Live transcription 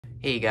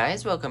Hey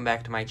guys, welcome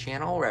back to my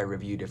channel where I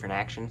review different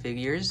action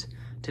figures.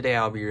 Today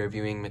I'll be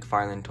reviewing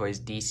McFarlane Toys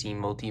DC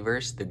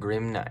Multiverse, The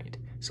Grim Knight.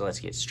 So let's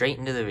get straight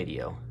into the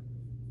video.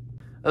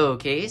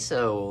 Okay,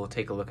 so we'll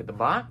take a look at the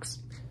box.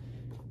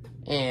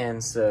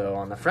 And so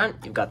on the front,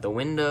 you've got the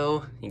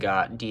window, you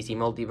got DC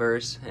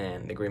Multiverse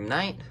and The Grim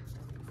Knight.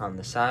 On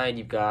the side,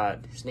 you've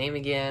got his name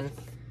again.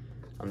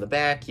 On the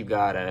back, you've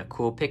got a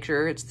cool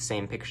picture. It's the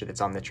same picture that's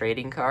on the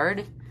trading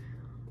card.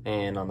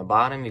 And on the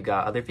bottom, you've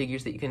got other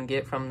figures that you can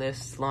get from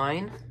this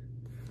line.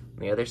 On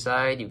the other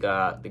side, you've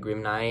got the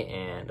Grim Knight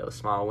and a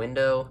small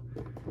window.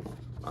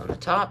 On the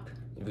top,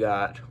 you've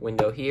got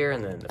window here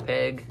and then the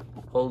peg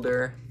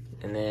holder.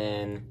 And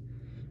then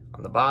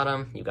on the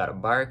bottom, you've got a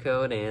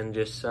barcode and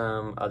just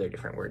some other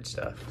different word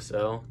stuff.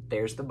 So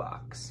there's the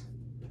box.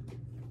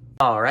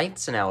 Alright,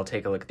 so now we'll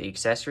take a look at the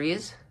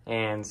accessories.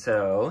 And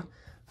so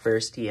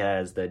first he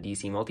has the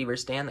DC Multiverse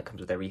stand that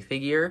comes with every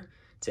figure.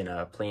 It's in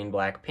a plain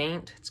black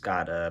paint. It's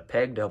got a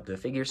peg to help the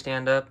figure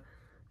stand up,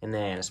 and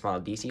then a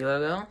small DC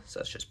logo, so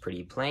it's just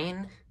pretty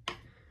plain.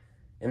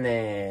 And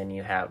then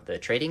you have the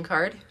trading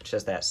card, which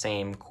has that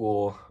same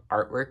cool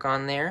artwork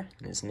on there,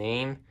 and his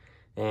name.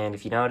 And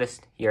if you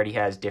noticed, he already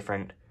has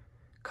different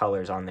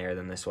colors on there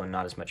than this one,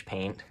 not as much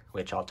paint,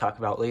 which I'll talk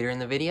about later in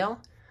the video.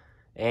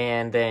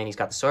 And then he's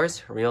got the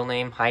source, real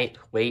name, height,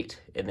 weight,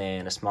 and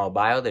then a small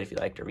bio that if you'd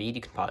like to read,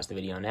 you can pause the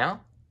video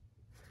now.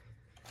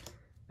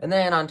 And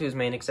then onto his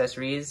main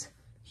accessories,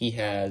 he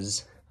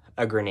has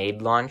a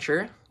grenade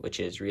launcher,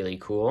 which is really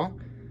cool.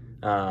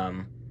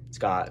 It's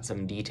got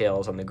some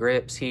details on the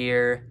grips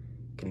here.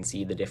 You can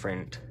see the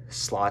different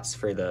slots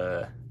for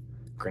the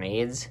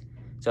grenades.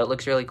 So it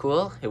looks really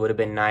cool. It would have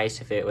been nice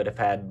if it would have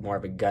had more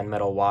of a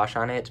gunmetal wash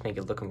on it to make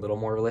it look a little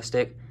more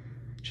realistic.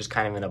 Just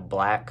kind of in a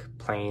black,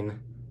 plain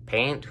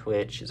paint,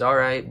 which is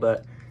alright,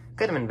 but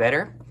could have been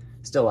better.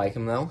 Still like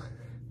him though.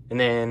 And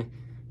then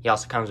he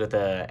also comes with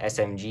a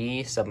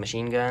SMG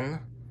submachine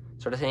gun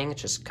sort of thing.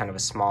 It's just kind of a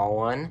small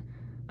one.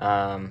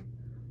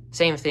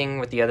 Same thing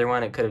with the other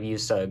one. It could have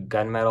used a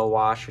gunmetal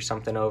wash or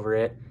something over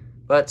it,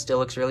 but still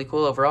looks really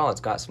cool overall. It's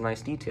got some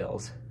nice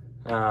details.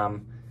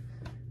 And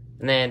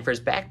then for his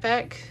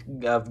backpack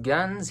of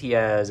guns, he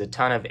has a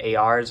ton of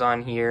ARs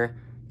on here.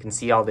 You can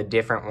see all the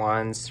different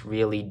ones,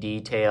 really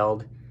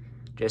detailed.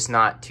 Just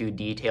not too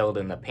detailed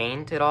in the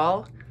paint at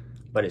all,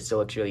 but it still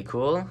looks really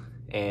cool.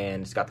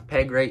 And it's got the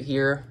peg right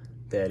here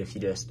that if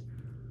you just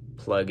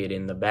plug it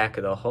in the back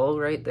of the hole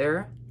right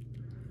there,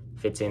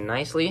 fits in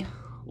nicely.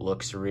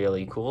 Looks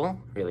really cool.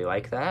 Really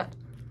like that.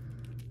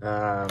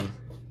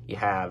 You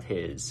have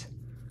his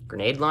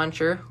grenade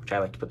launcher, which I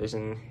like to put this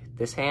in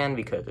this hand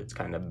because it's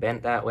kind of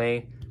bent that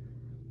way.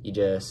 You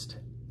just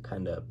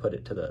kind of put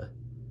it to the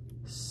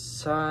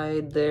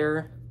side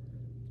there.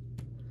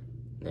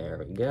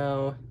 There we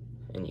go.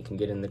 And you can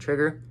get in the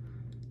trigger.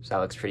 So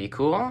that looks pretty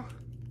cool.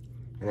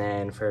 And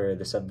then for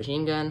the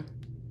submachine gun,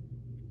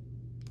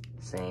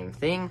 same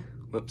thing.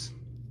 Whoops.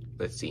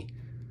 Let's see.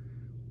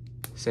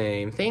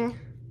 Same thing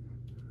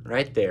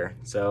right there.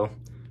 So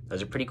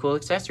those are pretty cool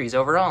accessories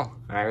overall.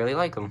 I really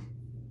like them.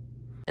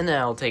 And then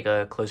I'll take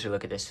a closer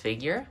look at this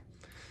figure.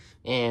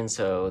 And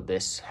so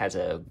this has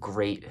a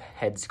great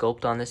head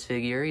sculpt on this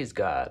figure. He's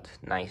got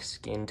nice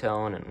skin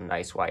tone and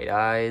nice white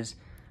eyes.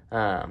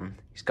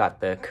 He's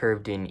got the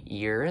curved in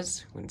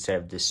ears instead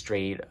of the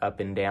straight up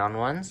and down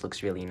ones.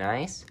 Looks really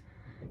nice.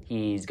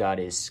 He's got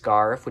his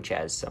scarf, which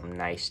has some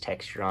nice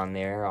texture on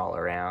there all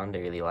around. I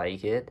really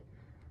like it.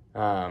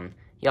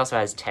 He also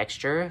has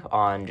texture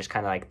on just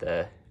kind of like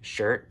the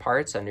shirt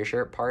parts,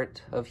 undershirt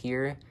part of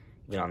here,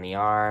 even on the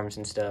arms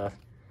and stuff.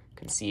 You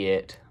can see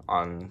it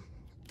on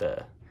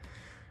the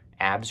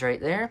abs right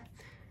there.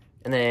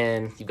 And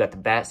then you've got the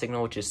bat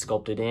signal, which is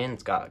sculpted in.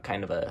 It's got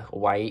kind of a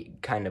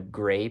white, kind of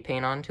gray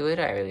paint onto it.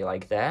 I really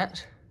like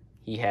that.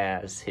 He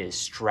has his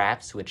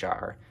straps, which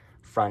are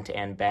front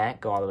and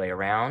back, go all the way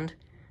around.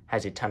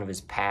 Has a ton of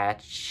his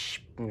pouches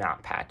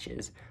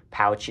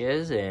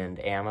and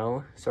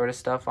ammo sort of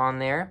stuff on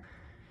there.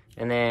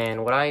 And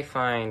then what I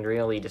find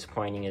really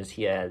disappointing is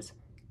he has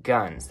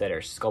guns that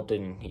are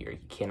sculpted in here. You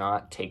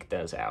cannot take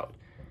those out.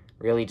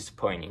 Really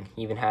disappointing.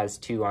 He even has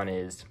two on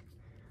his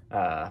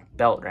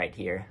belt right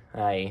here.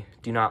 I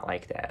do not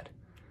like that.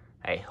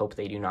 I hope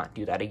they do not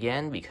do that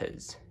again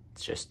because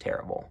it's just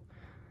terrible.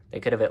 They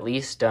could have at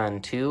least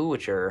done two,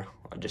 which are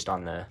just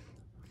on the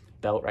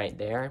belt right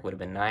there. Would have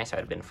been nice. I'd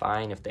have been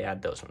fine if they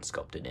had those ones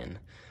sculpted in.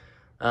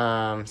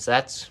 So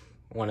that's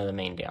one of the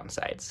main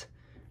downsides.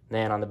 And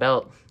then on the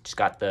belt, just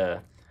got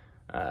the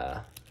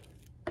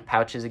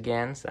pouches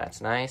again, so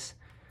that's nice.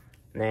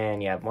 And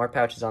then you have more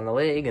pouches on the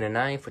leg and a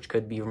knife, which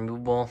could be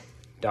removable.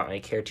 Don't really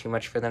care too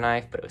much for the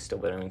knife, but it was still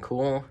really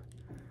cool.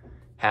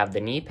 Have the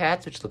knee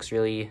pads, which looks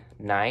really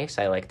nice.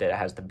 I like that it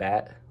has the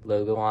bat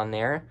logo on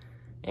there,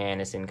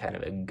 and it's in kind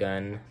of a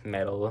gun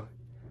metal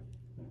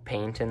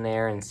paint in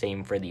there, and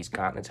same for these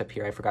gauntlets up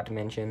here I forgot to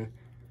mention.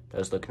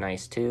 Those look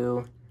nice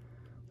too.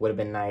 Would have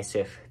been nice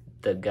if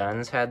the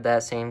guns had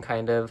that same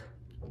kind of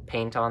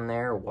paint on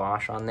there, or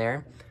wash on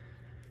there.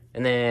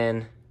 And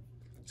then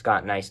It's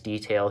got nice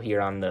detail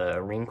here on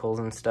the wrinkles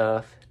and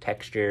stuff,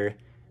 texture.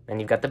 Then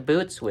you've got the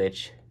boots,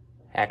 which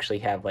actually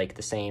have like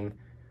the same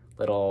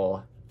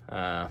little,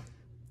 I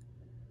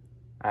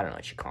don't know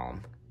what you call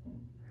them.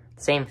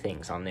 Same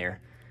things on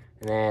there.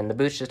 And then the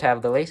boots just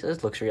have the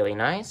laces, looks really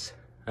nice.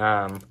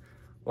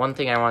 One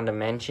thing I wanted to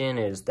mention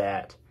is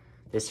that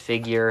this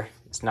figure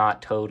is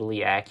not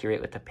totally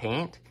accurate with the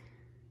paint.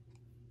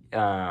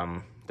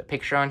 The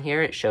picture on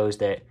here, it shows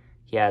that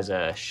he has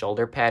a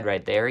shoulder pad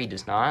right there. He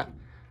does not.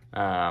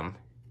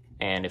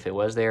 And if it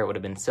was there, it would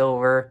have been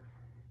silver.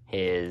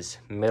 His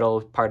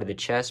middle part of the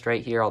chest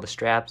right here, all the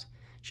straps,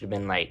 should have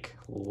been like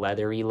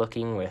leathery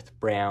looking with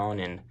brown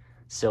and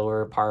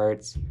silver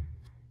parts.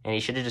 And he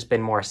should have just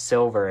been more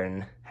silver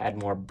and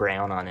had more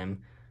brown on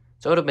him.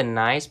 So it would have been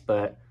nice,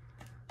 but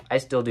I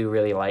still do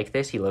really like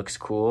this. He looks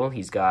cool.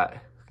 He's got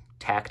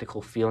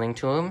tactical feeling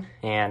to him.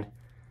 And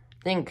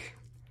I think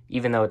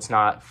even though it's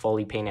not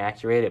fully paint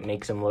accurate, it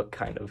makes him look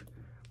kind of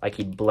like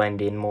he'd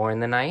blend in more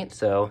in the night.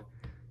 So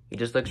he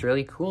just looks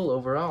really cool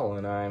overall,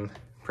 and I'm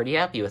pretty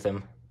happy with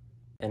him.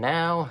 And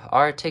now,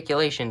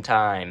 articulation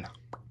time.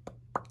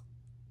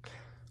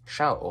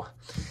 So,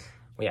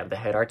 we have the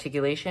head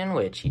articulation,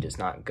 which he does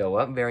not go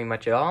up very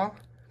much at all.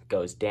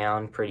 Goes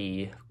down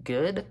pretty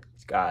good.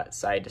 It's got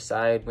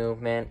side-to-side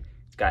movement.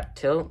 It's got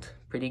tilt,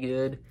 pretty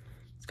good.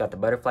 It's got the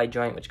butterfly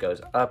joint, which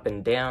goes up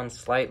and down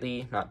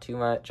slightly, not too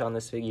much on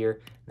this figure.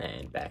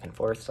 Then back and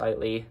forth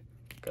slightly.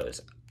 Goes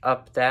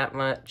up that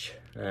much.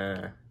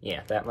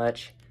 Yeah, that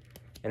much.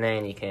 And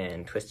then you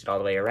can twist it all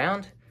the way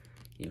around.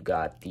 You've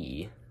got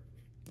the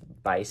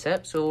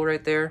bicep swivel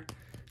right there.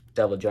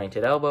 Double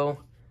jointed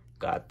elbow.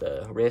 Got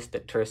the wrist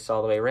that twists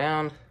all the way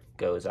around,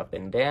 goes up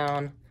and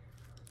down.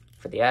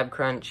 For the ab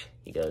crunch,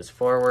 he goes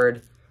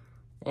forward.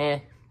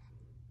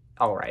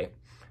 Alright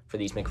for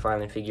these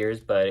Mcfarlane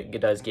figures, but it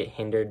does get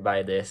hindered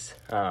by this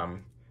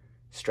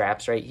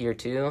straps right here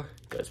too.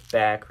 Goes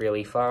back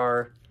really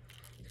far.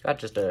 It's got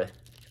just a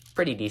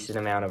pretty decent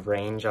amount of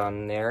range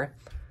on there.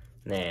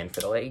 And then for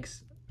the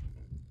legs,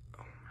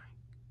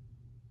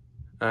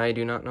 I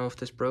do not know if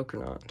this broke or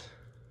not.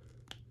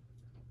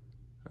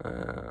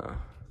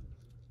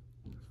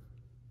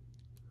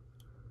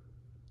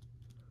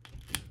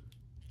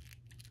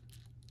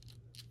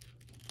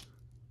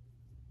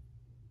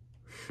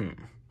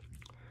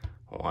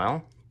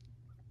 Well,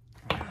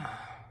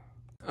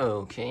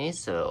 okay,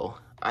 so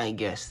I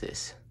guess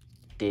this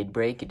did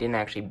break. It didn't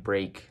actually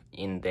break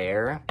in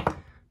there,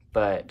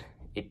 but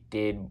it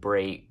did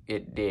break.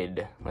 It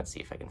did, let's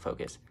see if I can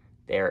focus.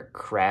 There, it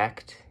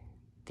cracked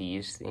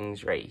these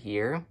things right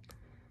here.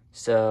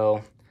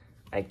 So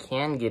I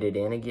can get it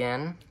in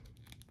again.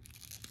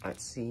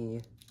 Let's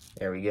see.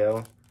 There we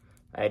go.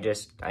 I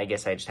guess I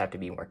just have to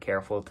be more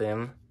careful with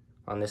him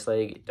on this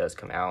leg. It does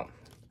come out.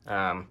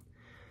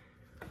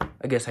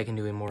 I guess I can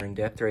do it more in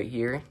depth right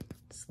here.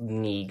 This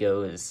knee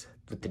goes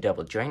with the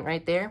double joint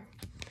right there.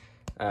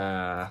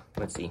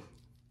 Let's see.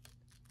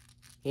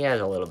 He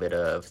has a little bit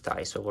of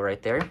thigh swivel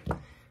right there.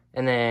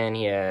 And then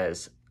he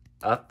has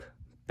up,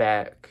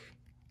 back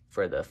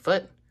for the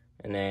foot,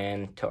 and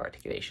then toe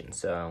articulation.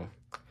 So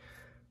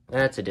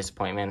that's a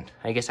disappointment.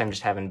 I guess I'm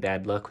just having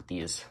bad luck with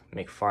these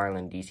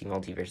Mcfarlane DC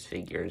Multiverse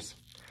figures.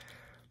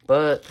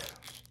 But,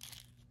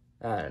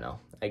 I don't know.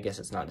 I guess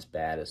it's not as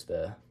bad as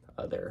the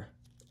other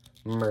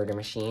Murder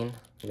Machine.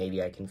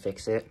 Maybe I can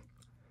fix it.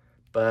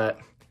 But,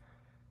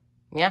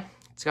 yeah,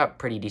 it's got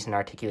pretty decent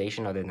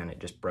articulation other than it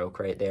just broke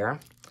right there.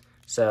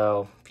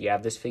 So, if you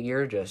have this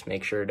figure, just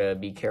make sure to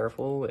be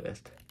careful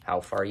with how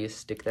far you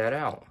stick that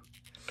out.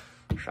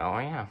 So,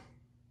 yeah.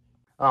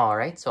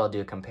 Alright, so I'll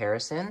do a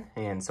comparison.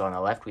 And so on the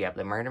left, we have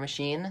the Murder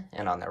Machine.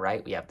 And on the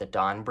right, we have the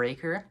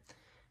Dawnbreaker.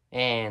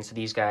 And so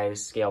these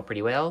guys scale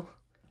pretty well.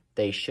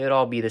 They should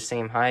all be the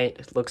same height.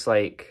 It looks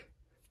like,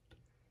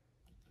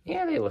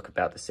 yeah, they look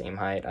about the same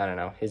height. I don't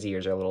know. His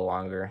ears are a little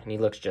longer, and he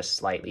looks just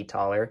slightly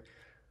taller.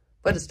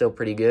 But it's still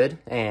pretty good.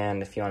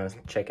 And if you want to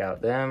check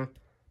out them,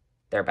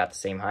 they're about the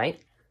same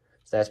height.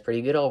 So that's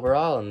pretty good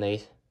overall, and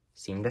they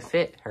seem to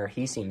fit, or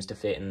he seems to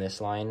fit in this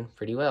line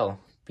pretty well,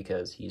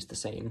 because he's the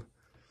same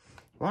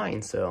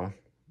line, so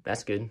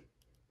that's good.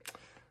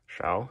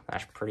 So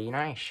that's pretty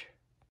nice.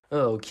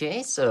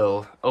 Okay,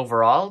 so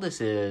overall, this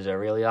is a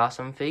really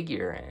awesome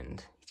figure,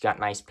 and he's got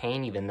nice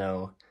paint, even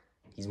though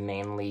he's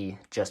mainly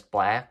just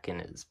black,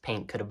 and his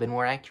paint could have been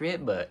more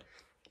accurate, but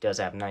he does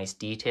have nice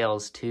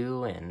details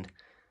too, and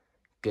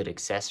good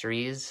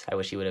accessories. I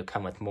wish he would have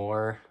come with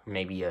more,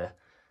 maybe a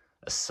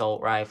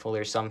assault rifle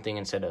or something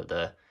instead of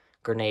the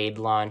grenade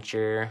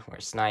launcher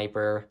or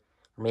sniper,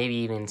 or maybe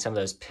even some of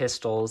those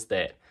pistols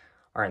that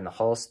are in the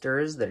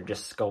holsters that are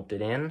just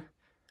sculpted in.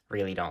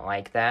 Really don't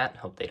like that.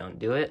 Hope they don't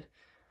do it.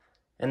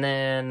 And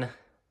then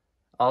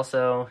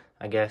also,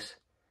 I guess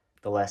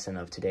the lesson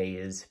of today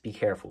is be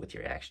careful with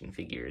your action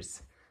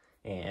figures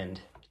and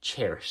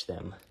cherish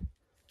them.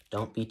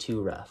 Don't be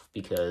too rough,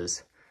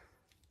 because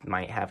it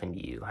might happen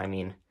to you. I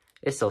mean,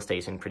 it still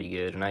stays in pretty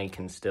good, and I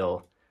can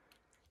still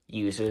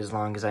use it as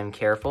long as I'm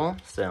careful,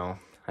 so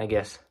I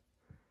guess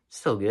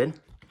still good.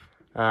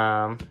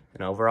 And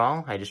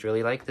overall, I just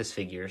really like this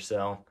figure,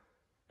 so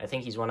I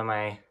think he's one of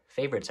my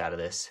favorites out of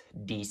this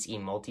DC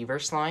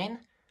Multiverse line.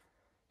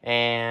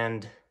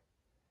 And,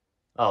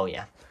 oh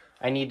yeah,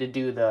 I need to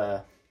do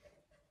the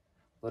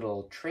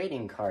little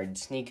trading card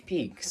sneak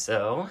peek,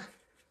 so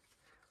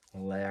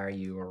are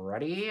you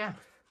ready?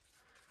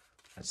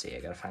 Let's see, I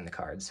gotta find the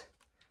cards.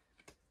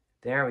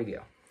 There we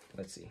go.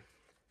 Let's see.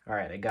 All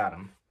right, I got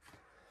them.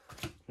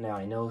 Now,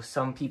 I know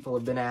some people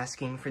have been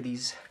asking for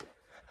these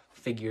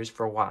figures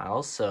for a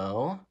while,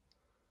 so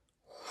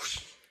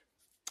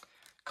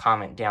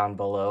comment down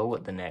below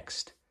what the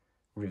next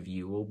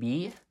review will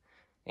be.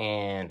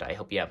 And I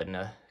hope you have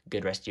a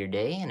good rest of your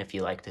day. And if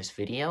you like this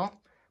video,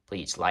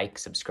 please like,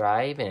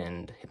 subscribe,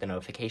 and hit the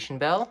notification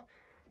bell.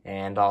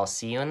 And I'll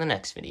see you in the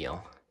next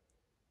video.